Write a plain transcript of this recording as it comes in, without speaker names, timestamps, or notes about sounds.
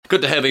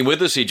Good to have him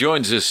with us. He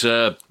joins us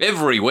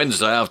every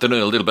Wednesday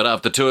afternoon, a little bit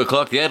after 2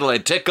 o'clock. The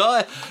Adelaide tech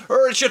guy,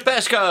 Richard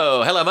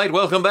Pascoe. Hello, mate.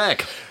 Welcome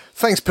back.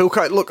 Thanks,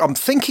 Pilco. Look, I'm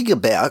thinking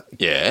about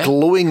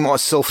gluing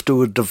myself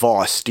to a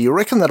device. Do you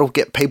reckon that'll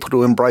get people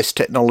to embrace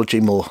technology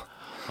more?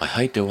 I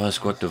hate to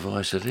ask what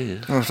device it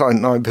is. I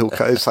don't know,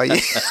 Pilco. So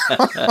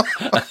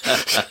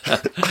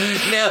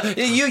Now,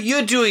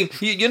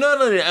 you're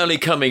not only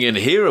coming in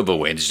here of a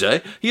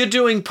Wednesday, you're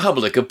doing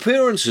public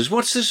appearances.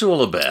 What's this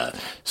all about?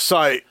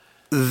 So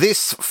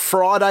this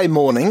Friday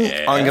morning,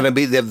 I'm going to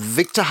be at the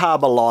Victor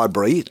Harbour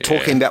Library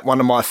talking about one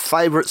of my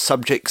favourite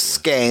subjects,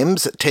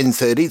 scams, at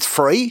 10:30. It's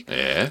free.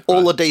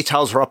 All the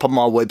details are up on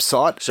my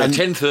website. So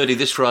 10:30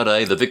 this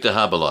Friday, the Victor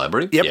Harbour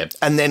Library. Yep.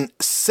 And then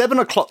 7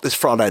 o'clock this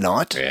Friday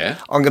night,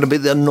 I'm going to be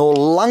at the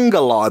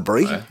Noarlunga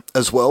Library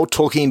as well,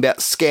 talking about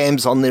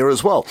scams on there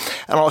as well.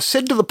 And I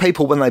said to the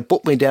people when they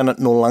booked me down at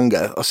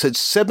Noarlunga, I said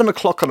 7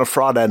 o'clock on a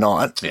Friday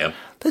night.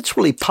 That's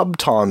really pub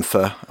time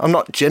for, I'm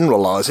not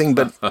generalising,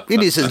 but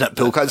it is, isn't it,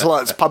 Pilco? It's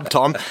like it's pub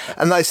time.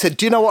 And they said,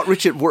 do you know what,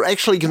 Richard, we're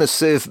actually going to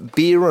serve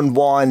beer and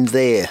wine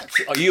there.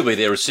 Oh, you'll be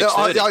there at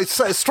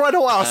 6:30. Straight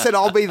away I said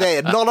I'll be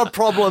there. Not a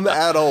problem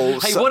at all.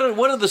 Hey,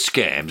 what are the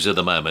scams at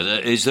the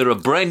moment? Is there a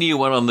brand new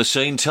one on the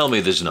scene? Tell me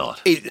there's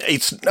not.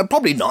 It's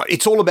probably not.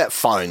 It's all about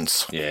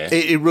phones.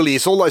 It really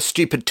is. All those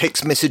stupid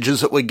text messages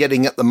that we're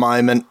getting at the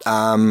moment,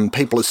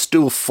 people are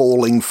still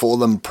falling for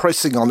them,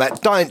 pressing on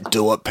that. Don't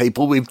do it,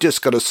 people. We've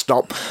just got to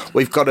stop.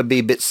 We've got to be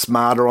a bit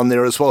smarter on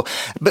there as well.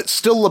 But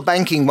still the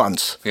banking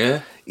ones.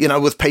 You know,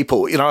 with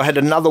people. You know, I had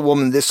another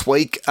woman this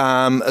week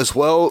as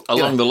well.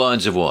 Along the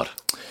lines of what?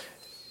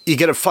 You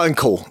get a phone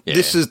call.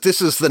 This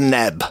is the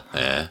NAB,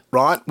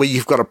 right? Where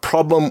you've got a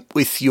problem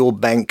with your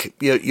bank,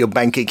 your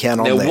bank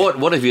account on there. Now,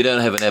 what if you don't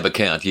have an NAB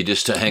account? You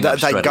just hang up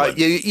straight away.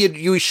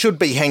 You should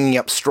be hanging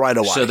up straight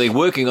away. So they're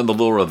working on the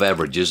law of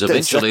averages.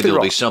 Eventually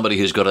there'll be somebody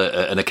who's got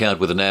an account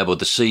with a NAB or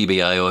the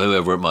CBA or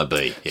whoever it might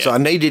be. So I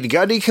need you to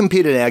go to your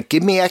computer now,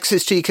 give me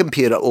access to your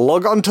computer,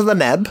 log on to the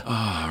NAB.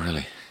 Oh,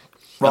 really?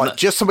 Right,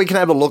 just so we can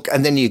have a look,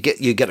 and then you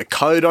get a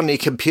code on your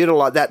computer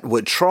like that.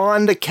 We're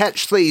trying to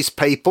catch these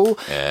people.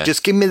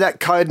 Just give me that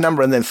code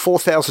number, and then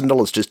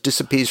 $4,000 just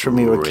disappears from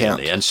your account.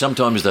 And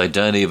sometimes they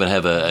don't even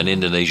have an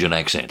Indonesian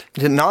accent.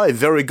 No,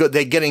 very good.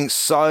 They're getting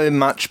so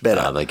much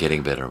better. They're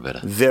getting better and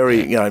better.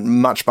 Very,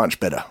 much, much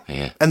better.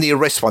 And the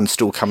arrest one's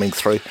still coming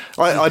through.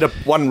 I had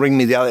one ring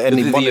me the other. And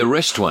the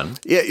arrest one?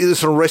 Yeah,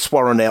 there's an arrest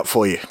warrant out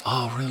for you.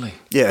 Oh, really?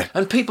 Yeah.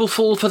 And people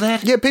fall for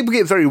that? Yeah, people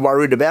get very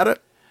worried about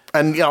it.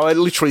 And, I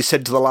literally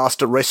said to the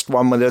last arrest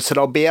one when they said,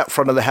 I'll be out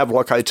front of the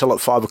Havelock Hotel at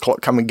 5 o'clock,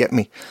 come and get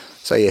me.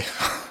 So, yeah.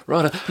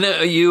 Right.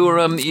 Now,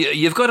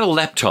 you've got a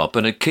laptop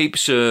and it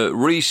keeps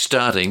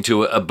restarting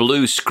to a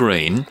blue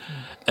screen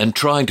and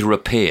trying to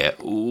repair.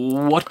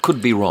 What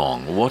could be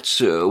wrong? What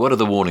are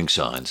the warning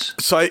signs?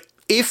 So,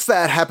 if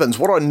that happens,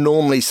 what I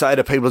normally say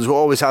to people is we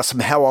always ask them,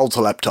 how old's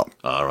the laptop?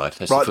 All right.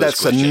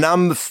 That's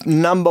the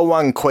number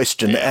one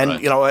question. And,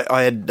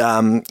 I had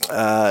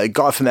a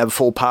guy from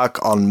Aberfoyle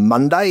Park on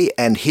Monday,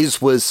 and he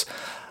said,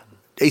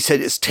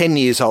 it's 10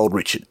 years old,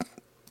 Richard.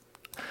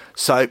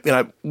 So,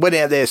 went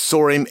out there,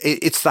 saw him.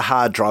 It's the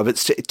hard drive.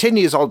 It's 10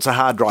 years old. It's a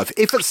hard drive.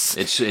 If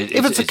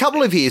it's a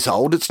couple of years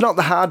old, it's not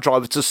the hard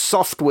drive. It's a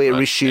software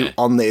issue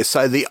on there.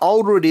 So the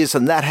older it is,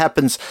 and that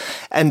happens,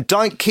 and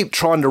don't keep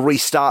trying to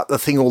restart the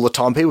thing all the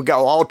time. People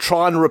go, I'll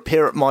try and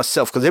repair it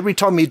myself, because every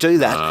time you do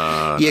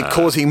that, you're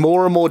causing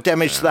more and more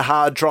damage to the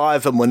hard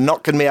drive, and we're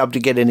not going to be able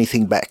to get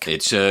anything back.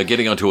 It's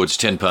getting on towards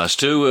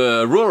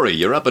 2:10. Rory,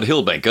 you're up at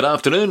Hillbank. Good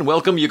afternoon.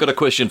 Welcome. You've got a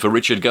question for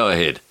Richard. Go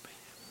ahead.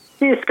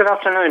 Yes, good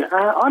afternoon.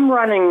 I'm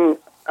running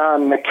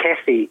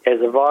McAfee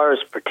as a virus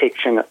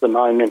protection at the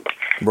moment.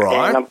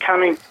 Right. And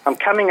I'm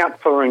coming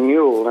up for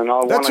renewal, and I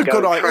want to go.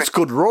 That's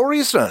good, Rory,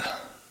 isn't it?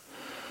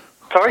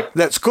 Sorry?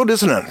 That's good,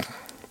 isn't it?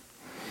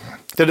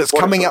 That it's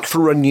coming up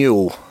for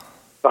renewal.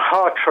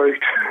 Oh, true.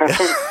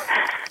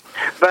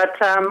 But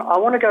I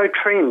want to go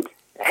Trend.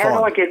 How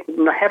do I get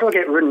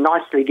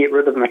nicely get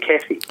rid of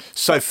McAfee?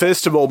 So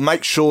first of all,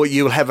 make sure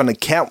you have an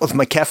account with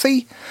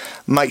McAfee.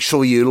 Make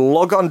sure you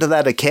log on to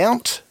that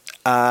account.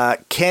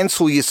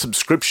 Cancel your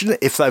subscription.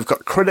 If they've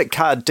got credit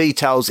card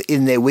details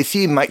in there with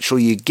you, make sure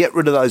you get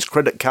rid of those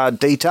credit card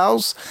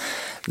details.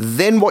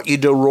 Then what you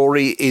do,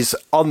 Rory, is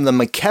on the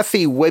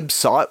McAfee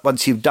website,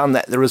 once you've done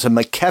that, there is a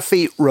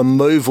McAfee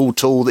removal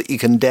tool that you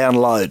can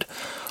download.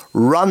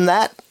 Run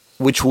that,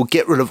 which will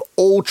get rid of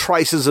all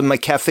traces of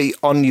McAfee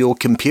on your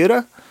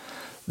computer.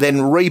 Then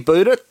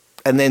reboot it,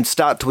 and then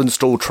start to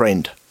install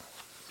Trend.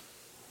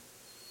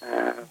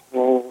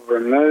 We'll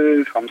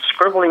remove. I'm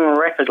scribbling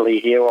rapidly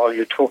here while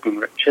you're talking,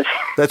 Richard.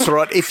 That's all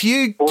right. If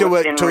you do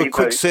a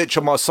quick search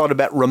on my site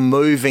about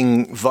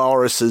removing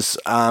viruses,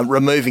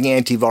 removing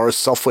antivirus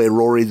software,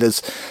 Rory,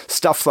 there's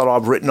stuff that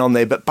I've written on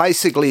there. But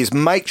basically is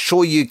make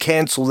sure you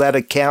cancel that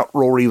account,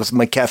 Rory, with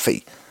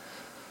McAfee.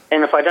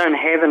 And if I don't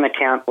have an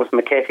account with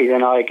McAfee,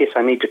 then I guess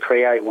I need to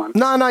create one.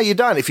 No, you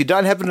don't. If you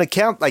don't have an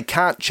account, they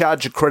can't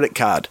charge a credit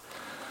card.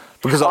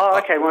 Because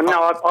okay. Well,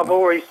 no, I've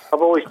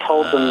always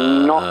told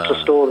them not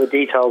to store the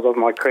details of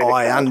my credit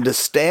card. I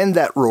understand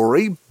that,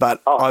 Rory,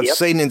 but I've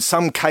seen in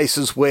some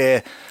cases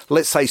where,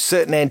 let's say,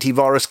 certain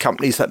antivirus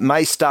companies that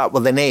may start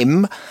with an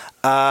M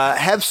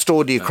have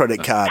stored your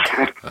credit card.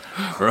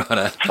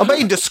 Right. I'm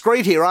being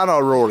discreet here, aren't I,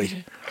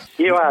 Rory?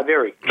 You are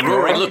very.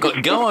 Rory, look,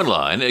 go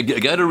online,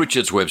 go to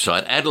Richard's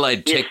website,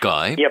 Adelaide Tech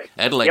Guy,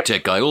 Adelaide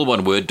Tech Guy, all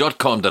one word,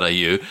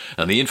 .com.au,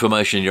 and the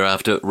information you're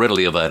after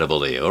readily available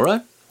there, all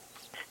right?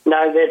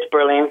 No, that's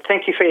brilliant.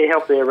 Thank you for your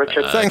help there,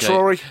 Richard. Thanks,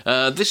 Rory.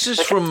 This is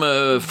from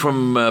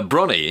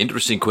Bronny.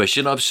 Interesting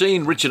question.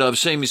 Richard, I've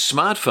seen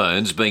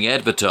smartphones being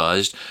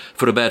advertised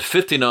for about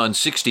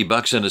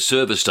 $59.60 in a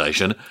service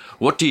station.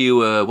 What do you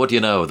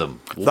know of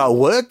them? They'll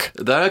work.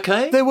 They're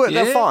okay? They work.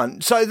 Yeah. They're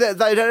fine. So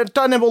they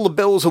don't have all the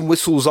bells and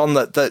whistles on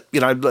that the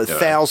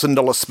 $1,000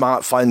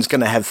 smartphone's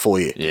going to have for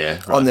you. Yeah,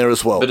 right. On there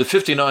as well. But at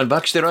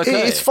 $59, they're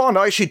okay. It's fine.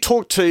 I actually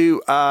talked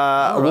to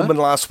a woman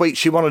last week.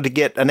 She wanted to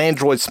get an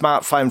Android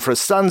smartphone for her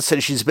son.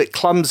 Said she's a bit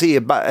clumsy.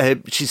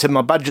 She said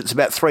my budget's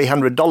about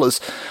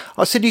 $300.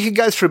 I said you could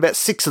go through about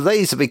 6 of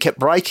these if we kept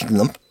breaking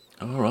them.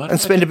 All right. And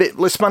spend a bit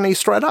less money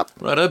straight up.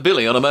 Righto,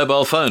 Billy on a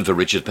mobile phone for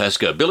Richard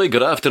Pascoe. Billy,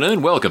 good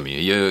afternoon. Welcome.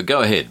 You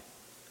go ahead.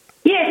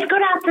 Yes,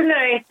 good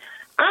afternoon.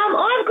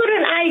 I've got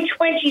an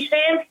A20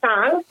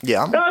 Samsung.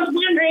 Yeah. But I was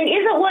wondering,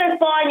 is it worth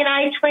buying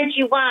an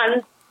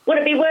A21? Would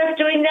it be worth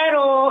doing that,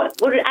 or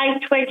would an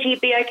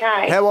A20 be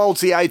okay? How old's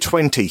the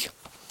A20?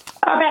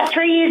 About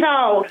 3 years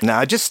old.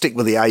 No, just stick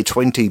with the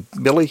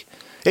A20, Billy.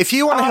 If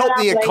you want to help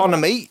the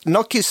economy,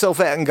 knock yourself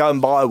out and go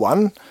and buy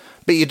one,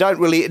 but you don't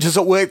really... Does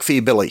it work for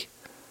you, Billy?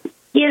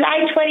 Yeah, the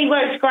A20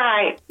 works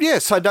great. Yeah,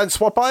 so don't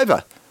swap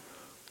over.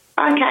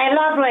 Okay,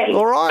 lovely.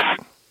 All right.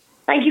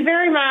 Thank you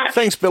very much.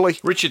 Thanks, Billy.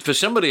 Richard, for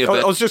somebody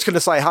I was just going to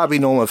say, Harvey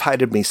Norman have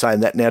hated me saying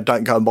that now.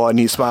 Don't go and buy a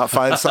new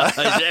smartphone. So.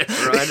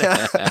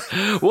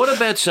 Right. What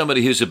about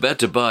somebody who's about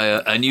to buy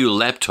a new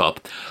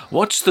laptop?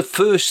 What's the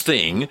first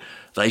thing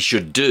they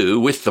should do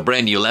with the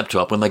brand new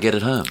laptop when they get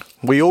it home?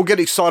 We all get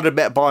excited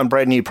about buying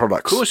brand new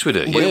products. Of course we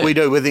do, yeah. We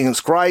do. We think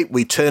it's great.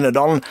 We turn it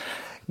on.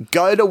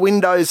 Go to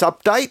Windows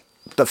Update.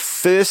 The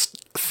first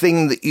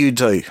thing that you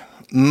do,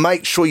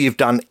 make sure you've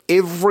done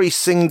every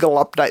single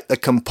update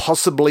that can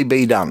possibly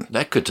be done.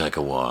 That could take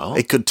a while.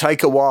 It could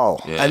take a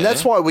while. Yeah. And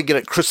that's why we get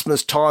at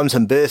Christmas times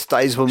and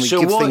birthdays when we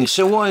give things...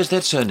 So why is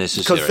that so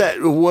necessary? Because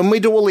when we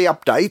do all the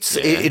updates,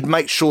 it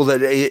makes sure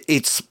that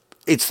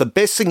it's the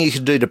best thing you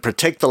can do to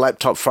protect the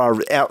laptop far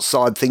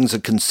outside things are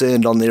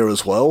concerned on there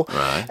as well.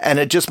 Right. And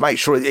it just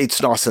makes sure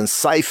it's nice and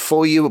safe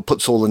for you. It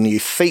puts all the new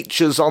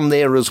features on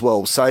there as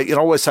well. So, I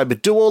always say,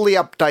 but do all the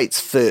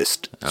updates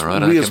first. All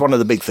right, It's one of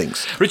the big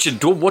things.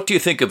 Richard, what do you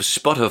think of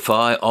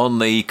Spotify on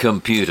the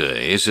computer?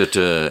 Is it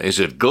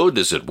good?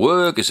 Does it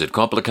work? Is it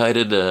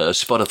complicated?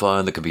 Spotify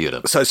on the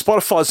computer? So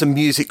Spotify's a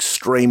music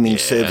streaming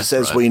service,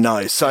 as we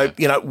know. So,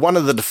 one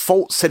of the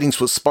default settings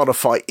with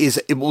Spotify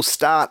is it will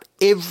start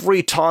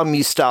every time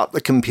you start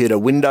the computer,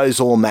 Windows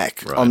or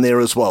Mac, on there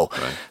as well.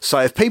 Right. So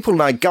if people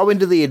know, go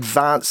into the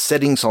advanced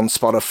settings on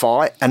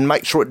Spotify and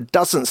make sure it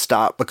doesn't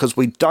start, because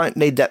we don't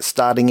need that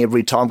starting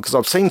every time, because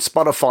I've seen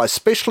Spotify,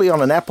 especially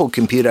on an Apple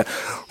computer,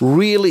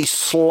 really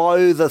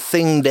slow the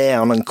thing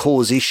down and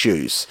cause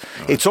issues.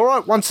 Right. It's all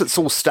right once it's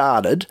all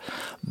started,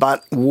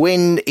 but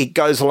when it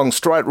goes along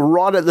straight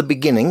right at the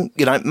beginning,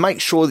 make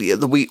sure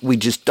that we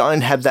just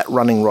don't have that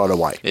running right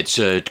away. It's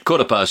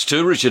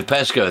 2:15. Richard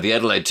Pascoe, the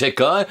Adelaide Tech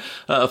Guy,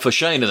 for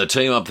Shane and the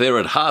team up there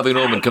at Harvey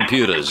Norman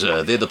Computers.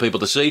 They're the people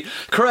to see.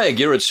 Craig,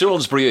 you're at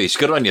Salisbury East.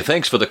 Good on you.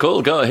 Thanks for the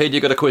call. Go ahead. You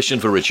got a question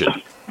for Richard.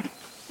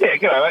 Yeah,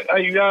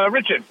 g'day.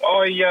 Richard,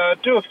 I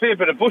do a fair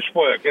bit of bush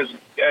work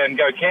and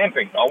go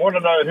camping. I want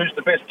to know who's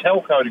the best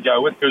telco to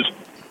go with, because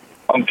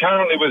I'm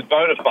currently with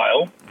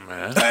Vodafone,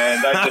 and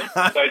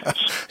they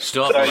just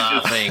Stop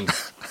laughing.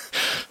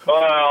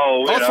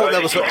 Well, I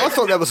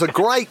thought that was a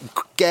great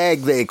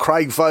gag there,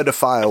 Craig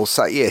Vodafone.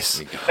 So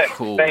yes,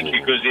 Cool. Thank you,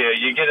 because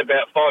you get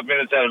about 5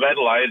 minutes out of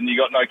Adelaide and you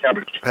got no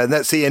coverage. and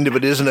that's the end of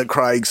it, isn't it,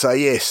 Craig? So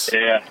yes.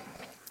 Yeah.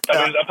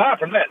 I mean, apart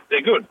from that,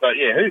 they're good. But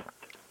yeah,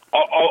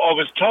 I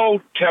was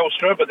told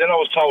Telstra, but then I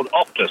was told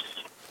Optus.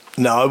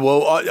 No,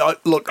 well,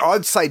 look,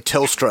 I'd say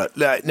Telstra.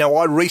 Now,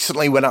 I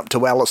recently went up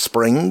to Alice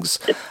Springs,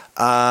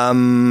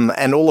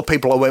 and all the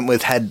people I went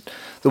with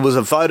there was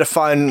a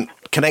Vodafone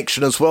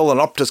connection as well, an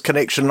Optus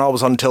connection, and I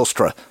was on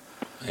Telstra.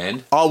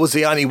 And? I was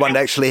the only one to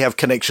actually have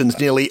connections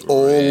nearly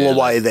all the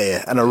way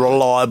there, and a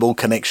reliable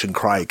connection,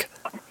 Craig.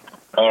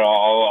 All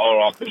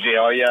right. Because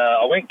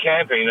I went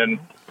camping, and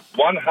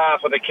one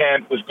half of the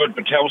camp was good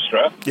for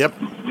Telstra. Yep.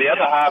 The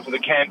other half of the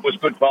camp was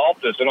good for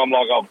Optus, and I'm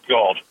like, oh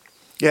God.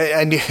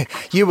 Yeah, and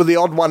you were the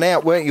odd one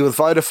out, weren't you, with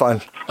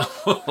Vodafone?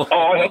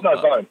 I had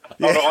no phone.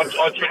 Yeah. I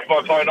switched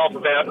my phone off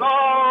about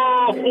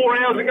 4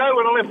 hours ago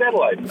when I left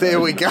Adelaide. There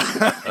we go.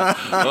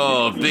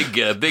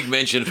 Big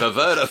mention for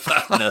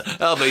Vodafone.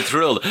 I'll be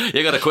thrilled.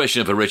 You got a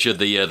question for Richard,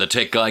 the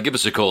tech guy? Give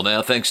us a call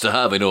now. Thanks to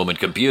Harvey Norman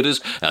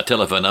Computers. Our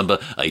telephone number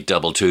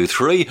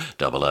 8223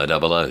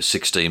 0000.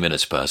 16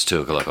 minutes past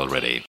 2 o'clock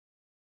already.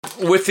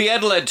 With the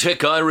Adelaide Tech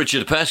Guy,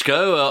 Richard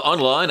Pascoe,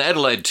 online,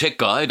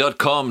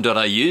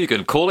 adelaidetechguy.com.au. You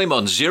can call him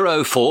on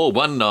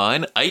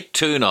 0419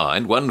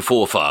 829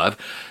 145.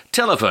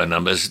 Telephone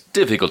numbers,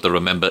 difficult to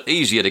remember,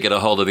 easier to get a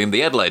hold of him,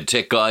 the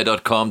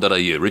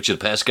adelaidetechguy.com.au,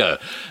 Richard Pascoe.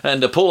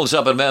 And Paul's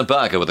up at Mount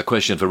Barker with a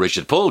question for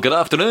Richard. Paul, good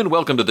afternoon,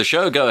 welcome to the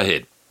show, go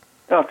ahead.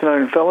 Good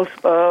afternoon, fellas.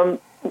 I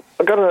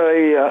got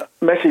a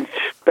message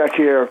back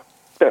here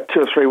about 2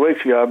 or 3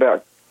 weeks ago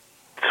about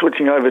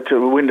switching over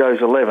to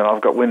Windows 11.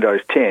 I've got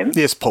Windows 10.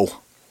 Yes, Paul.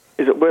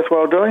 Is it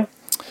worthwhile doing?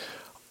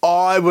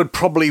 I would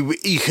probably,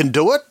 you can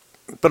do it,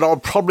 but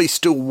I'd probably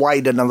still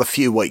wait another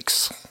few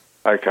weeks.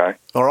 Okay.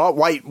 All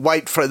right,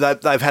 wait for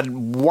that. They've had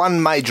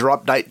one major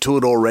update to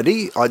it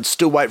already. I'd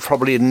still wait for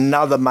probably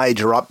another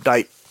major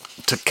update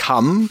to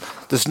come.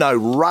 There's no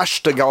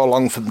rush to go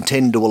along from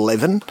 10 to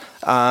 11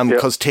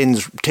 because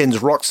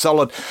 10's rock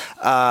solid.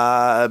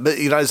 But,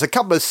 there's a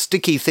couple of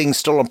sticky things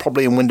still on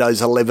probably in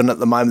Windows 11 at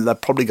the moment. They've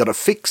probably got a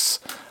fix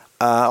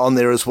on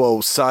there as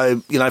well. So,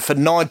 for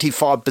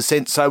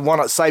 95%, so why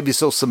not save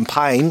yourself some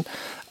pain?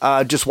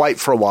 Just wait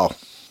for a while.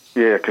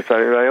 Yeah, because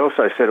they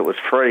also said it was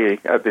free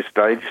at this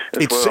stage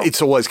as well.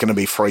 It's always going to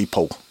be free,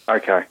 Paul.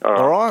 Okay,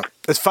 all right.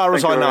 As far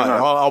as I know, much.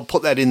 I'll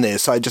put that in there.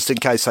 So just in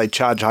case they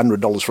charge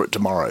 $100 for it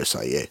tomorrow.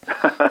 So yeah,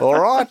 all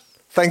right.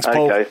 Thanks,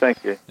 Paul. Okay,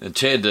 thank you.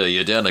 Ted,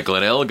 you're down at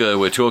Glenelg.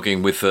 We're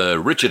talking with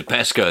Richard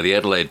Pascoe, the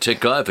Adelaide Tech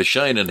Guy, for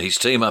Shane and his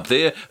team up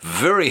there.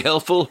 Very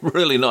helpful,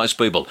 really nice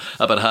people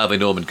up at Harvey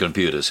Norman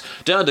Computers.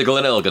 Down to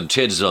Glenelg, and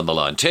Ted's on the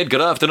line. Ted,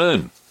 good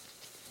afternoon.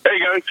 There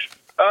you go.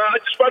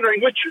 Just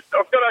wondering which.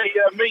 I've got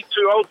a Me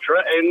Too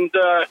Ultra, and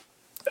I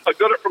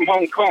got it from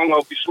Hong Kong,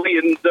 obviously.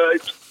 And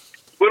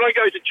when I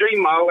go to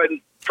Gmail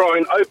and try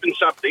and open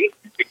something,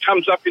 it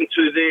comes up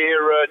into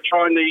their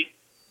Chinese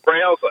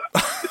browser.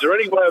 Is there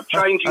any way of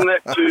changing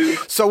that to?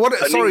 So what?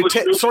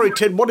 Sorry,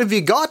 Ted. What have you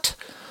got?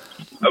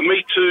 A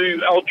Me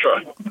Too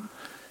Ultra.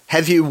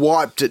 Have you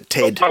wiped it,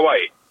 Ted?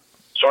 Huawei.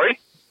 Sorry.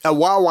 A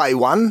Huawei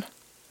one.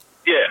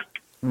 Yeah.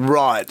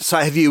 Right. So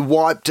have you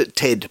wiped it,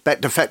 Ted?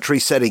 Back to factory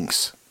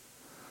settings.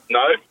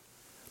 No.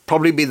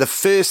 Probably be the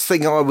first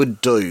thing I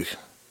would do.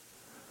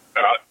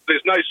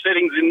 There's no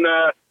settings in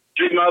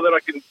Gmail that I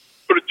can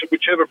put it to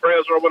whichever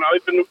browser I want to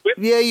open it with.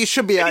 Yeah, you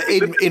should be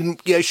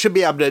should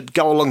be able to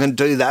go along and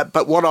do that.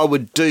 But what I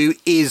would do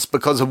is,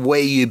 because of where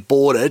you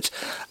bought it,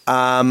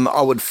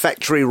 I would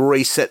factory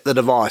reset the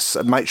device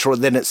and make sure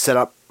then it's set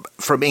up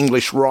from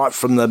English right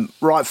from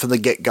the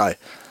get go.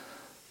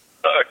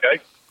 Okay.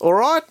 All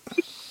right.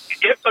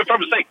 Yep, no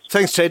problem, thanks.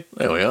 Thanks, Ted.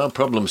 There we are.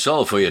 Problem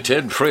solved for you,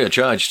 Ted. Free of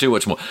charge too.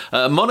 What's more?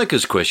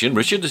 Monica's question,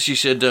 Richard, she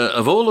said,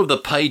 of all of the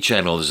pay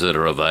channels that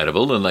are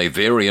available, and they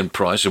vary in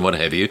price and what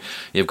have you,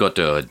 you've got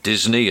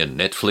Disney and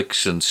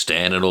Netflix and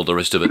Stan and all the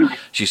rest of it.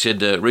 She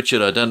said,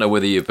 Richard, I don't know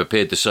whether you're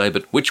prepared to say,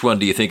 but which one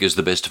do you think is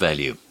the best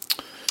value?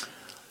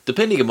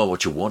 Depending on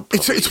what you want.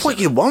 Probably, it's what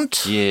you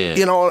want. Yeah.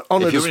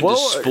 On if it as well.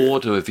 If you're into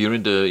sport or if you're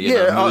into movies.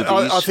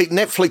 I think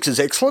Netflix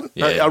is excellent.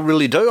 Yeah. I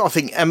really do. I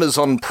think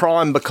Amazon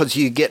Prime, because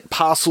you get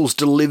parcels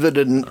delivered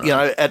and,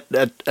 at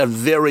a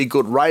very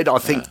good rate. I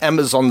think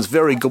Amazon's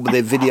very good with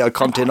their video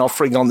content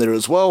offering on there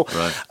as well.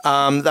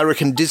 Right. They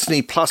reckon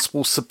Disney Plus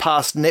will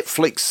surpass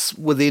Netflix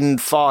within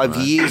 5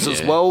 years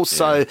as well.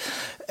 So...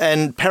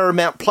 And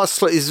Paramount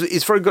Plus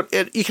is very good.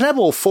 You can have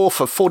all four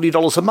for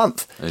 $40 a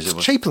month. It's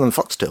cheaper than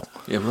Foxtel.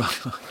 Yeah, right.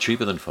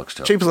 Cheaper than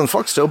Foxtel. Cheaper than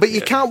Foxtel. But you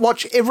can't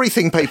watch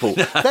everything, people.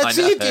 That's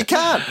it. You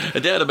can't.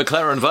 Down to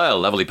McLaren Vale,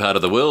 lovely part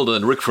of the world.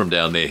 And Rick from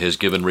down there has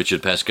given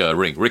Richard Pascoe a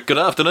ring. Rick, good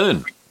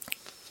afternoon.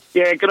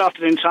 Yeah, good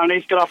afternoon,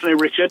 Tony. Good afternoon,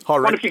 Richard. Hi, Rick.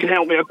 I wonder if you can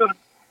help me. I've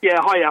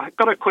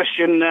got a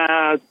question.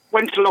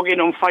 Went to log in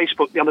on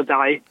Facebook the other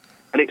day,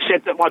 and it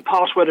said that my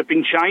password had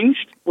been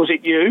changed. Was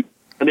it you?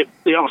 And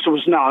the answer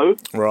was no.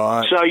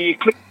 Right. So you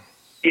click...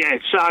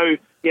 I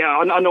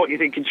know what you're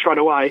thinking straight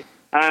away.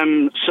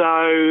 Obviously,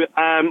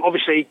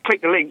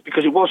 click the link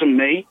because it wasn't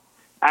me.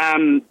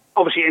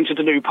 Obviously, entered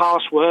a new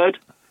password.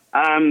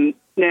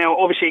 Now,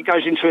 obviously, it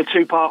goes into a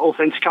two-part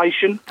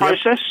authentication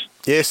process.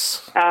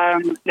 Yes.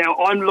 Now,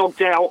 I'm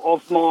logged out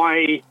of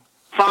my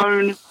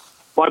phone,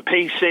 my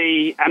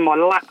PC, and my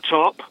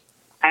laptop.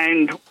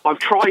 And I've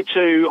tried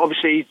to,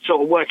 obviously,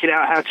 sort of work it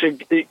out how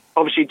to,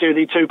 obviously, do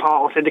the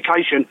two-part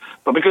authentication.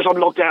 But because I'm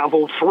logged out of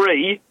all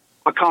three,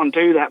 I can't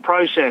do that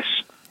process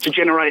to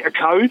generate a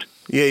code.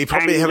 Yeah, you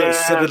probably haven't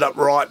set it up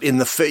right in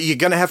the... You're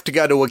going to have to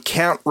go to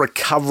account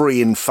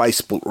recovery in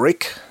Facebook,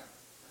 Rick.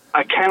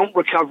 Account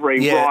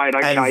recovery, right,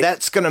 okay. And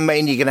that's going to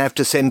mean you're going to have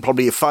to send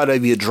probably a photo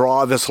of your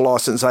driver's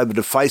licence over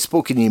to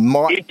Facebook, and you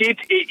might... I did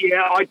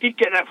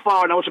get that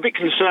far, and I was a bit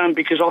concerned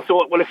because I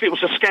thought, well, if it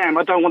was a scam,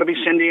 I don't want to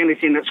be sending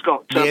anything that's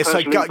got personal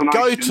information.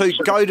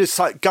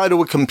 Go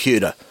to a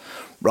computer.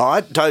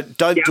 Right, don't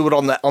do it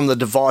on the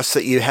device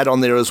that you had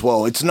on there as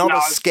well. It's not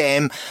a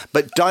scam,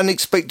 but don't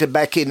expect it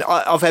back in.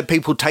 I've had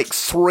people take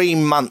 3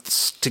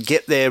 months to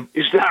get there.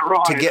 Is that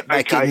right? To get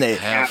back in there.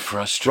 How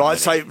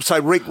frustrating! Right,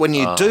 so Rick, when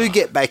you do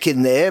get back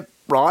in there,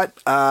 right,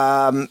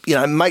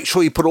 make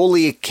sure you put all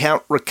the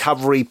account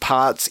recovery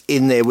parts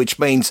in there, which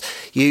means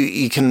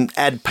you can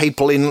add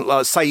people in,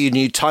 like, say you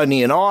knew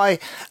Tony and I.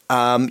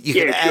 You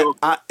can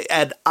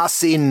add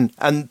us in,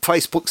 and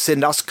Facebook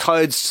send us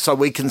codes so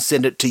we can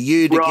send it to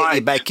you to get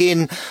you back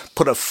in,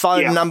 put a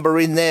phone number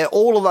in there,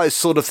 all of those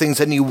sort of things,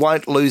 and you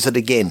won't lose it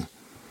again.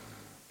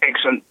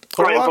 Excellent.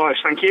 Great advice,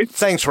 thank you.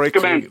 Thanks, Rick.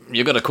 Good man.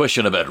 You've got a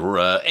question about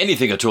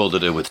anything at all to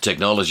do with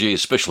technology,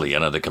 especially,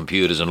 the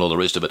computers and all the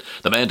rest of it.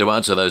 The man to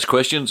answer those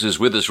questions is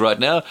with us right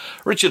now,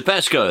 Richard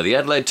Pascoe, the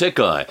Adelaide Tech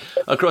Guy.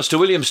 Across to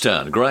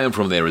Williamstown, Graham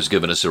from there has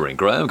given us a ring.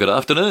 Graham, good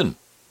afternoon.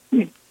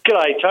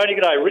 G'day, Tony.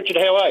 G'day, Richard.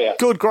 How are you?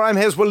 Good, Graham.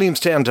 How's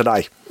Williamstown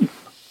today?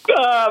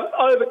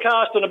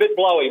 Overcast and a bit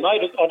blowy,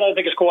 mate. I don't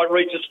think it's quite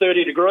reached its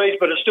 30 degrees,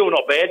 but it's still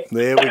not bad.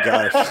 There we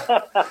go.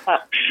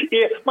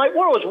 Yeah, mate,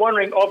 what I was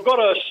wondering, I've got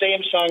a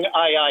Samsung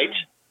A8.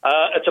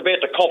 It's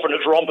about to coffin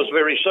its rompers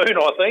very soon,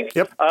 I think.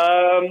 Yep.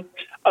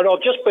 And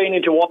I've just been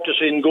into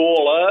Optus in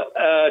Gawler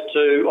I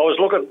was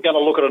going to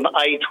look at an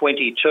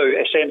A22,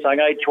 a Samsung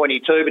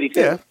A22, but he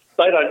said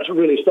they don't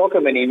really stock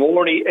them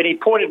anymore, and he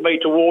pointed me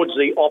towards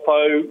the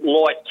Oppo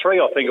Lite 3,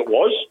 I think it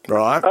was.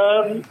 Right.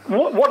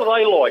 What are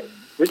they like,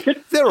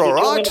 Richard? They're all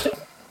right.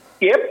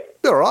 Yep.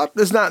 They're all right.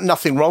 There's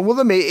nothing wrong with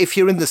them. If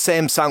you're in the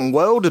Samsung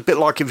world, a bit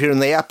like if you're in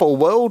the Apple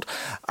world,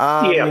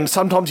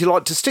 sometimes you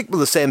like to stick with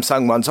the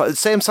Samsung ones.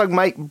 Samsung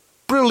make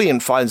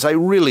brilliant phones. They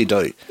really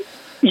do.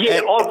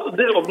 Yeah, mine's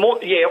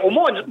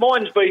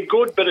been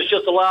good, but it's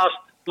just the last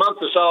month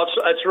or so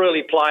it's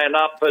really playing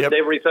up and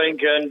everything,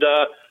 and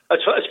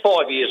it's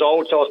 5 years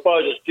old, so I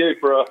suppose it's due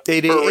for a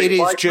It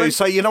is due.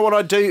 So you know what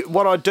I do?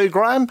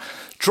 Graham?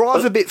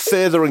 Drive a bit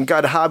further and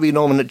go to Harvey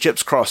Norman at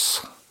Gipps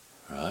Cross.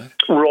 Right.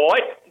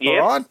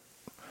 Yeah. All right.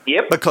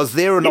 Yep. Because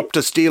they're an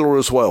Optus dealer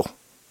as well.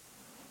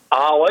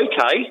 Oh,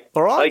 okay.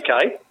 All right.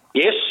 Okay.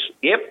 Yes.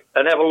 Yep.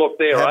 And have a look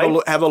there.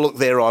 Have a look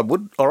there. I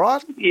would. All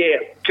right. Yeah,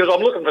 because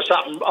I'm looking for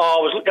something. I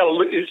was going to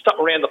look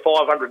something around the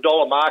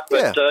 $500 mark,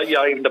 but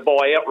even to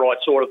buy outright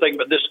sort of thing.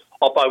 But this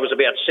Oppo was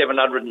about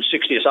 $760 or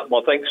something,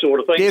 I think, sort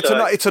of thing. Yeah,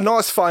 it's a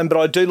nice phone, but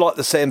I do like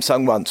the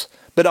Samsung ones.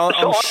 But I'm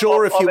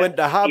sure if you went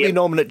to Harvey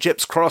Norman at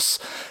Gipps Cross,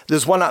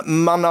 there's one at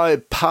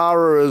Munno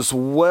Para as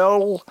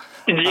well.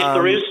 Yes,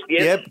 there is.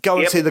 Yep. Go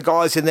and see the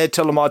guys in there.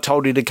 Tell them I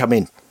told you to come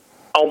in.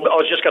 I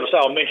was just going to say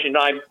I'll mention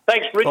your name.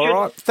 Thanks, Richard.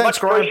 All right. Thanks,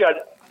 Graham. Appreciate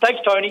it.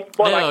 Thanks, Tony.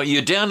 Bye, now, mate.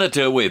 you're down at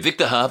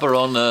Victor Harbour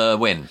on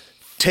when?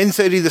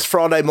 10:30 this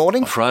Friday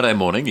morning. Friday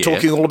morning, yeah.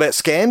 Talking all about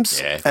scams.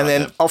 Yeah, and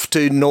then off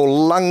to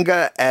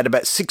Noarlunga at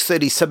about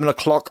 6:30, 7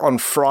 o'clock on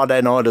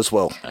Friday night as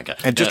well. Okay.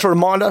 And just a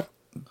reminder,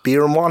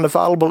 beer and wine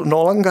available at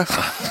Noarlunga.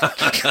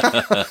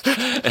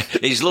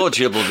 His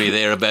lordship will be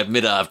there about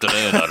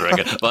mid-afternoon, I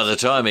reckon, by the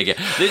time he gets...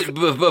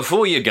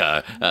 Before you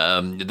go,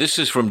 this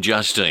is from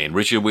Justine.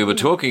 Richard, we were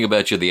talking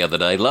about you the other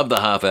day. Love the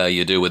half hour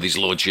you do with his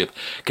lordship.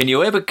 Have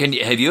you ever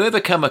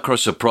come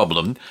across a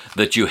problem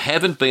that you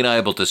haven't been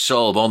able to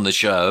solve on the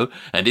show?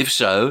 And if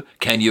so,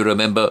 can you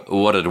remember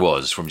what it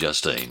was? From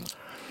Justine.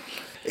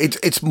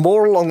 It's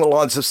more along the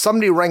lines of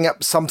somebody rang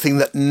up something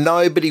that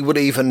nobody would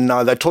even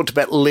know. They talked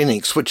about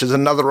Linux, which is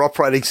another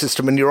operating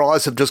system, and your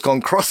eyes have just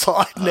gone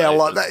cross-eyed now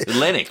like that.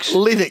 Linux.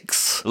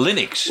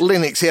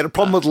 He had a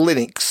problem with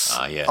Linux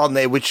on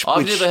there, which...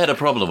 I've never had a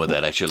problem with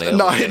that, actually.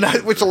 No,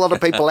 which a lot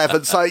of people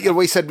haven't. So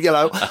we said,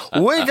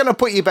 we're going to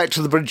put you back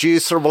to the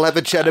producer and we'll have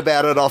a chat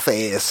about it off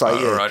air. So,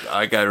 All right,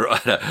 okay,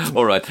 right.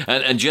 All right.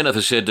 And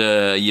Jennifer said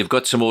you've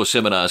got some more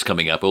seminars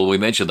coming up. Well, we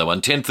mentioned the one,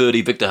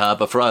 10:30 Victor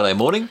Harbour, Friday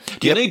morning.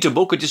 Do you need to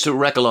book or just to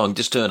rack along,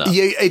 just turn up?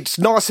 Yeah, it's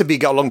nice if you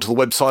go along to the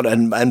website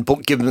and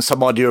book, give them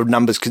some idea of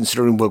numbers,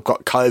 considering we've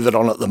got COVID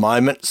on at the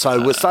moment. So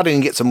we're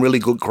starting to get some really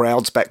good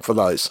crowds back for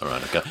those,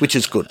 which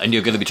is good. And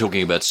you're going to be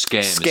talking about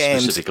scams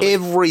specifically.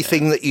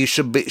 Everything that you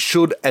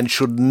should and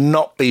should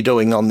not be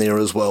doing on there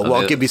as well.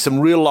 I'll give you some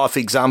real life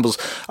examples.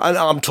 And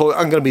I'm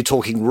going to be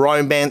talking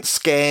romance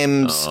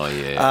scams,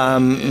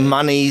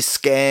 money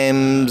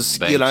scams,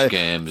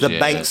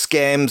 bank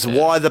scams.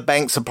 Why the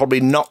banks are probably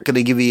not going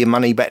to give you your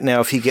money back now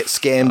if you get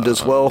scammed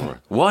as well.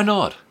 Why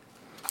not?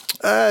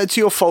 It's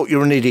your fault.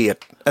 You're an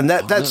idiot. And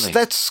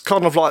that's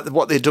kind of like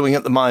what they're doing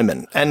at the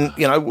moment. And,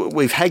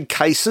 we've had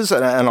cases,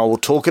 and I will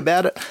talk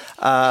about it,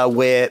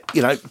 where,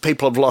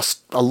 people have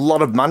lost a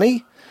lot of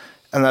money.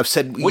 And they've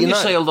said, when you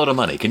say a lot of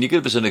money, can you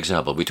give us an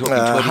example? We're talking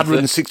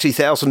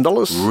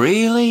 $160,000.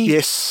 Really?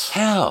 Yes.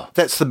 How?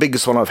 That's the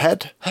biggest one I've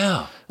had.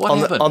 How? What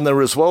happened? On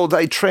there as well.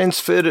 They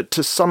transferred it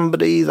to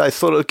somebody. They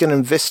thought it was going to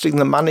investing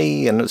the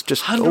money, and it's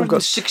just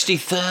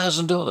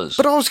 $160,000.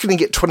 But I was going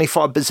to get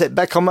 25%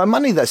 back on my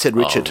money, they said,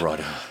 Richard. Oh,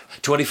 right.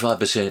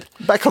 25%.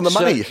 Back on the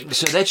money.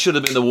 So that should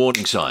have been the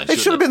warning sign. It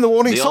should have been the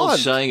warning sign. The old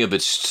saying, if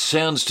it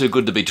sounds too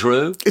good to be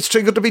true. It's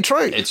too good to be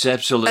true. It's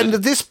absolutely. And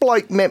this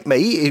bloke met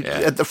me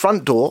at the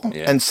front door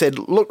and said,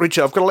 look,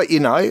 Richard, I've got to let you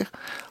know,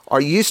 I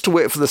used to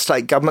work for the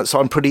state government, so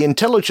I'm pretty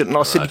intelligent. And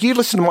I said, you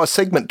listen to my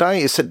segment, don't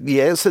you? He said,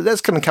 yeah. So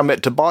that's going to come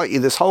out to bite you,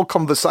 this whole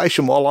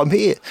conversation while I'm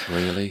here.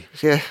 Really?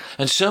 Yeah.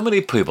 And so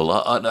many people,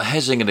 I'm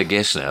hazarding a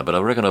guess now, but I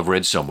reckon I've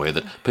read somewhere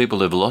that people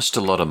who've lost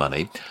a lot of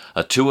money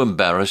are too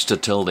embarrassed to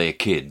tell their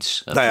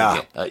kids. They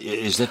are.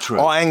 Is that true?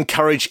 I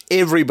encourage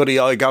everybody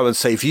I go and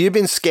see, if you've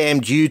been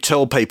scammed, you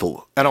tell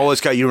people. And I always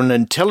go, you're an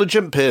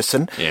intelligent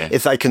person. Yeah.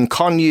 If they can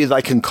con you,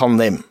 they can con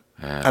them.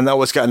 Yeah. And they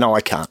always go, no,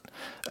 I can't.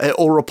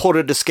 Or report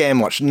it to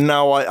Scamwatch.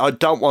 No, I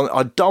don't want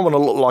to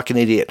look like an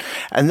idiot.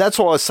 And that's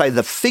why I say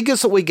the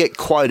figures that we get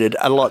quoted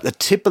are like the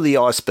tip of the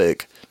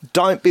iceberg.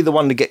 Don't be the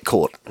one to get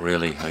caught.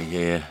 Really?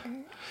 Yeah.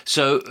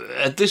 So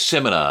at this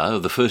seminar,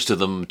 the first of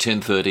them,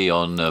 10:30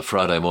 on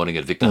Friday morning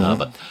at Victor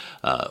Harbour,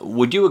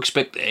 would you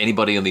expect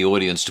anybody in the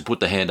audience to put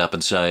their hand up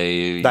and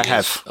say... They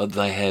have.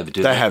 They have.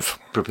 They have.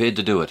 Prepared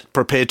to do it?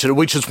 Prepared to,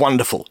 which is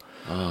wonderful.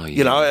 Oh, yeah.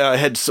 You know, I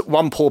had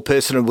one poor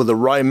person with a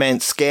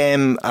romance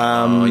scam.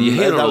 You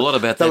hear a lot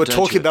about that, They were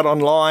talking about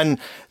online.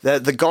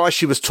 The guy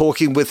she was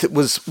talking with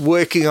was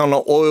working on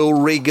an oil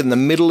rig in the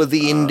middle of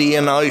the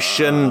Indian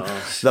Ocean.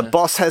 The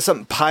boss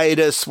hasn't paid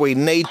us. We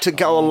need to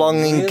go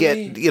along and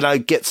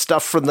get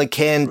stuff from the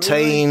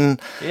canteen.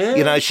 Really? Yeah.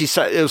 You know, she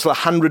said it was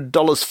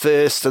 $100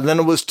 first, and then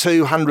it was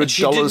 $200. And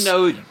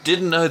she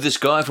didn't know this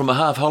guy from a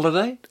half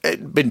holiday?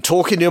 I'd been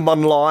talking to him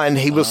online.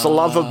 He was the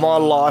love of my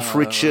life,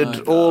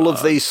 Richard. All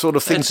of these sort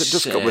of things That's that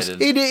just sad. got worse.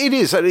 It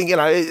is, you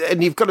know,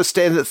 and you've got to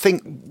stand and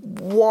think,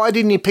 why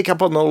didn't you pick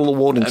up on all the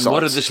warning signs? And what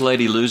did this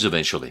lady lose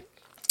eventually?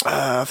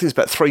 I think it's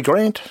about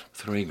 $3,000.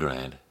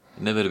 $3,000.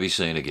 Never to be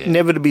seen again.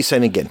 Never to be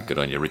seen again. Good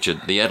on you,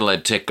 Richard. The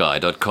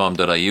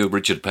AdelaideTechGuy.com.au,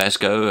 Richard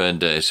Pascoe,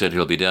 and said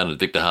he'll be down at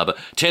Victor Harbour,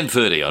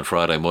 10:30 on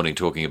Friday morning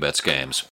talking about scams.